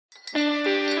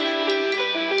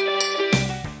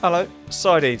Hello,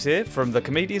 Side Eves here from the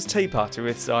Comedian's Tea Party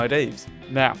with Side Eves.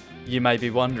 Now, you may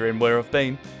be wondering where I've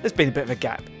been. There's been a bit of a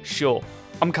gap, sure.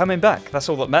 I'm coming back, that's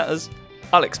all that matters.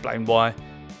 I'll explain why,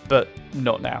 but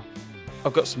not now.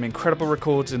 I've got some incredible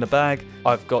records in the bag.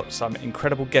 I've got some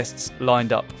incredible guests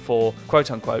lined up for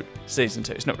quote-unquote Season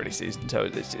 2. It's not really Season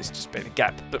 2, it's just been a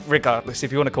gap. But regardless,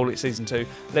 if you want to call it Season 2,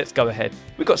 let's go ahead.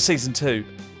 We've got Season 2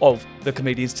 of the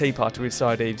Comedian's Tea Party with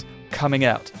Side Eves coming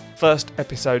out. First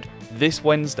episode this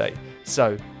Wednesday.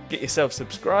 So get yourself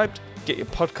subscribed, get your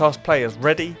podcast players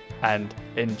ready, and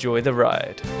enjoy the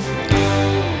ride.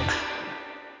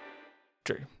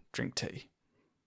 Drink tea.